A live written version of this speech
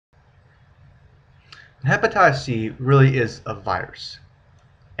Hepatitis C really is a virus,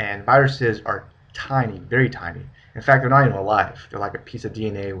 and viruses are tiny, very tiny. In fact, they're not even alive. They're like a piece of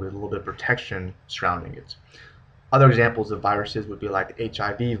DNA with a little bit of protection surrounding it. Other examples of viruses would be like the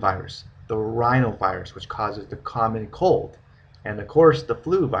HIV virus, the rhinovirus, which causes the common cold, and of course the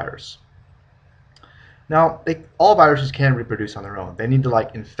flu virus. Now, all viruses can reproduce on their own. They need to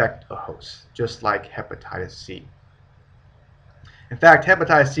like infect a host, just like hepatitis C. In fact,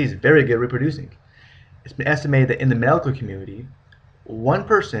 hepatitis C is very good at reproducing. It's been estimated that in the medical community, one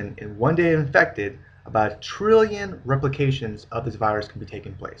person in one day infected, about 1 trillion replications of this virus can be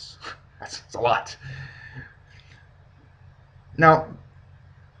taking place. That's a lot. Now,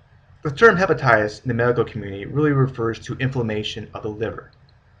 the term hepatitis in the medical community really refers to inflammation of the liver.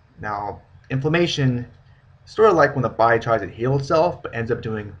 Now, inflammation is sort of like when the body tries to heal itself but ends up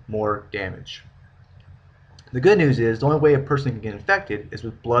doing more damage. The good news is the only way a person can get infected is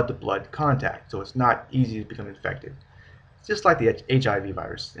with blood-to-blood contact, so it's not easy to become infected. It's just like the HIV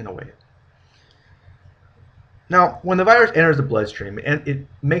virus in a way. Now, when the virus enters the bloodstream, it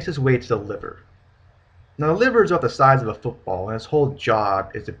makes its way to the liver. Now, the liver is about the size of a football, and its whole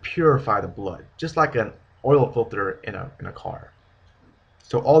job is to purify the blood, just like an oil filter in a car.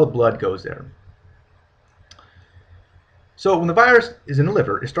 So all the blood goes there. So when the virus is in the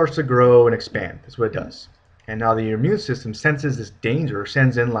liver, it starts to grow and expand. That's what it does. And now the immune system senses this danger,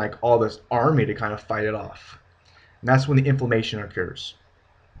 sends in like all this army to kind of fight it off. And that's when the inflammation occurs.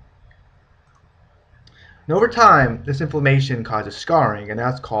 Now over time, this inflammation causes scarring, and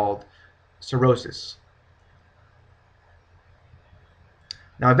that's called cirrhosis.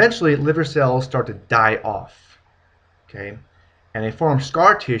 Now eventually, liver cells start to die off, okay? And they form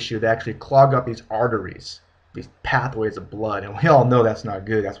scar tissue that actually clog up these arteries, these pathways of blood, and we all know that's not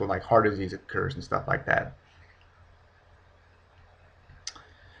good. That's when like heart disease occurs and stuff like that.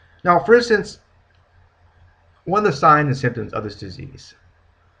 Now, for instance, one of the signs and symptoms of this disease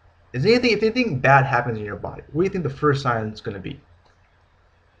is if anything bad happens in your body, what do you think the first sign is going to be?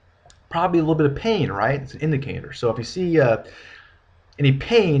 Probably a little bit of pain, right? It's an indicator. So if you see any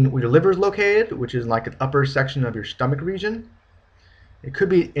pain where your liver is located, which is like an upper section of your stomach region, it could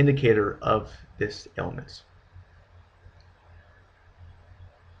be an indicator of this ailment.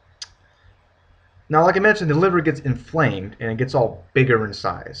 Now, like I mentioned, the liver gets inflamed and it gets all bigger in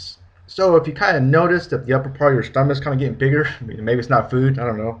size. So if you kind of notice that the upper part of your stomach is kind of getting bigger, maybe it's not food, I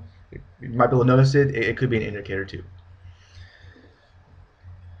don't know. You might be able to notice it. It could be an indicator too.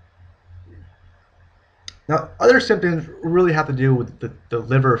 Now, other symptoms really have to do with the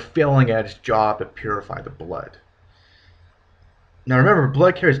liver failing at its job to purify the blood. Now remember,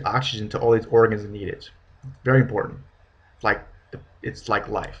 blood carries oxygen to all these organs that need it. Very important. It's like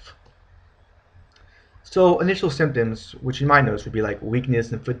life. So initial symptoms, which you might notice, would be like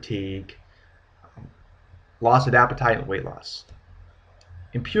weakness and fatigue, loss of appetite, and weight loss.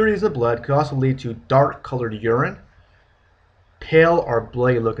 Impurities in the blood could also lead to dark colored urine, pale or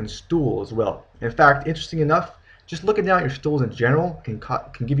bloody looking stool as well. In fact, interesting enough, just looking down at your stools in general can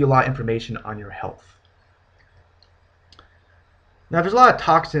give you a lot of information on your health. Now, if there's a lot of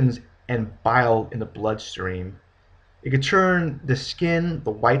toxins and bile in the bloodstream, it could turn the skin, the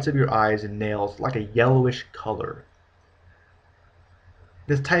whites of your eyes and nails like a yellowish color.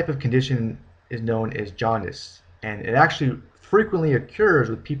 This type of condition is known as jaundice, and it actually frequently occurs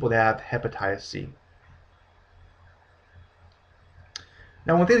with people that have hepatitis C.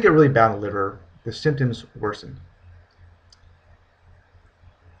 Now, when things get really bad in the liver, the symptoms worsen.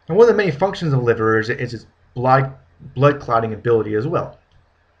 And one of the main functions of the liver is its blood clotting ability as well,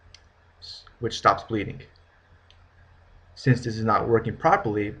 which stops bleeding. Since this is not working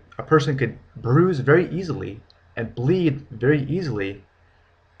properly, a person could bruise very easily and bleed very easily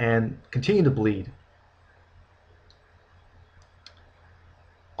and continue to bleed.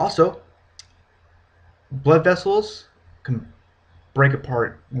 Also, blood vessels can break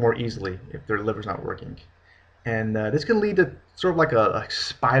apart more easily if their liver's not working. And this can lead to sort of like a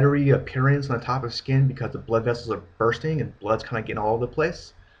spidery appearance on the top of the skin because the blood vessels are bursting and blood's kind of getting all over the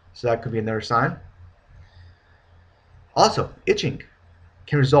place. So that could be another sign. Also, itching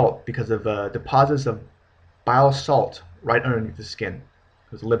can result because of deposits of bile salt right underneath the skin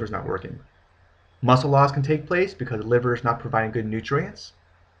because the liver's not working. Muscle loss can take place because the liver is not providing good nutrients.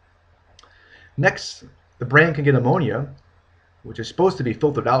 Next, the brain can get ammonia, which is supposed to be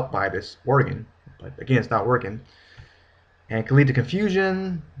filtered out by this organ, but again, it's not working. And it can lead to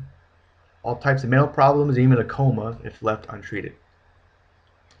confusion, all types of mental problems, even a coma if left untreated.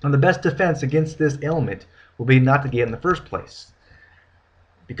 And the best defense against this ailment will be not to get it in the first place,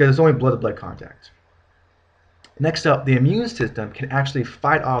 because it's only blood-to-blood contact. Next up, the immune system can actually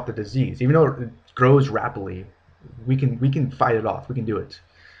fight off the disease. Even though it grows rapidly, we can fight it off. We can do it.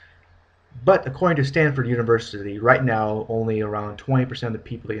 But according to Stanford University, right now only around 20% of the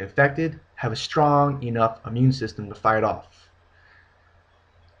people that get infected have a strong enough immune system to fight off.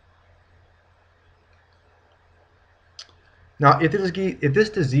 Now, if this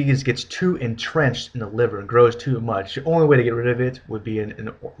disease gets too entrenched in the liver and grows too much, the only way to get rid of it would be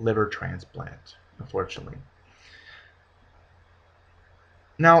an liver transplant, unfortunately.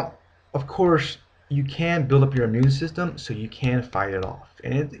 Now, of course, you can build up your immune system so you can fight it off.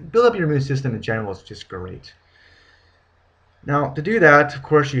 And build up your immune system in general is just great. Now, to do that, of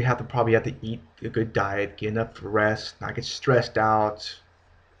course, you probably have to eat a good diet, get enough rest, not get stressed out,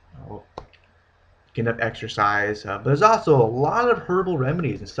 get enough exercise. But there's also a lot of herbal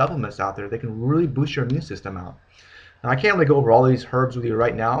remedies and supplements out there that can really boost your immune system out. Now, I can't really go over all these herbs with you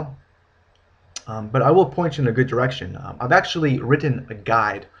right now, but I will point you in a good direction. I've actually written a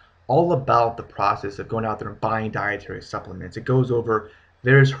guide all about the process of going out there and buying dietary supplements. It goes over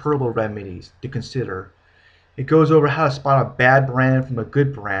various herbal remedies to consider. It goes over how to spot a bad brand from a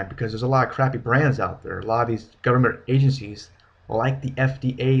good brand, because there's a lot of crappy brands out there. A lot of these government agencies, like the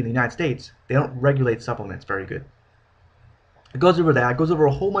FDA in the United States, they don't regulate supplements very good. It goes over that. It goes over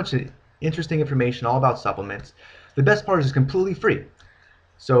a whole bunch of interesting information all about supplements. The best part is it's completely free.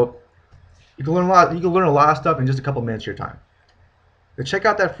 So you can learn a lot. You can learn a lot of stuff in just a couple minutes of your time. To check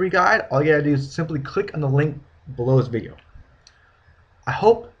out that free guide, all you gotta do is simply click on the link below this video. I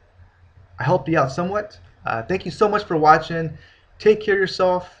hope I helped you out somewhat. Thank you so much for watching. Take care of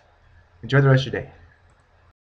yourself. Enjoy the rest of your day.